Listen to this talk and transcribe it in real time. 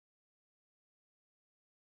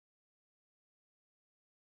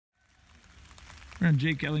We're on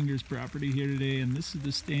Jake Ellinger's property here today, and this is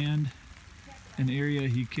the stand, an area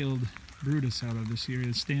he killed Brutus out of this year.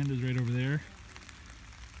 The stand is right over there.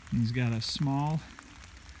 And he's got a small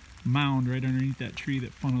mound right underneath that tree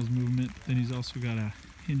that funnels movement. Then he's also got a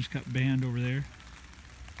hinge cut band over there.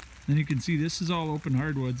 Then you can see this is all open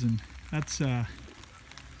hardwoods, and that's there's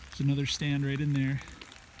another stand right in there.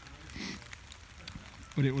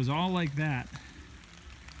 But it was all like that.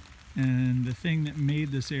 And the thing that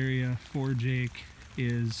made this area for Jake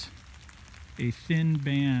is a thin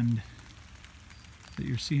band that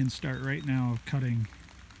you're seeing start right now of cutting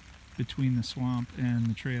between the swamp and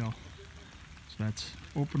the trail. So that's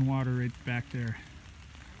open water right back there.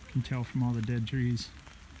 You can tell from all the dead trees.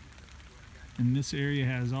 And this area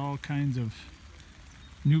has all kinds of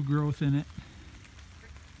new growth in it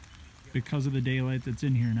because of the daylight that's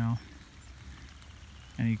in here now.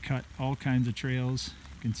 And he cut all kinds of trails.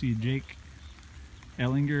 You can see Jake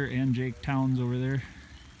Ellinger and Jake Towns over there.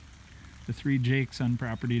 The three Jakes on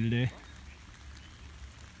property today.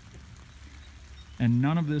 And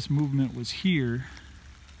none of this movement was here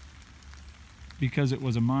because it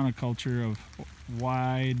was a monoculture of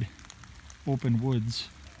wide open woods,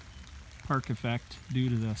 park effect due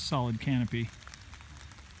to the solid canopy.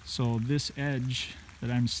 So this edge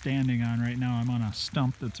that I'm standing on right now, I'm on a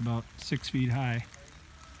stump that's about 6 feet high.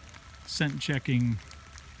 Scent checking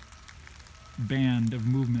band of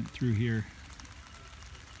movement through here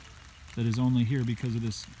that is only here because of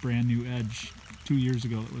this brand new edge 2 years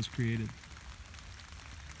ago that was created.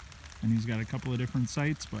 And he's got a couple of different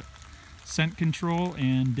sites, but scent control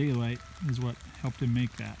and daylight is what helped him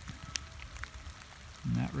make that.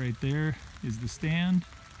 And that right there is the stand.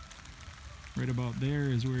 Right about there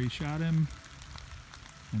is where he shot him.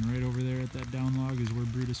 And right over there at that down log is where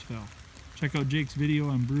Brutus fell. Check out Jake's video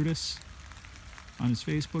on Brutus on his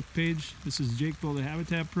Facebook page. This is Jake Bull, the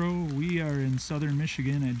Habitat Pro. We are in southern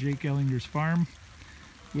Michigan at Jake Ellinger's farm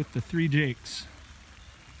with the three Jakes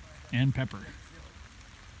and Pepper.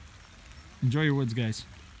 Enjoy your woods, guys.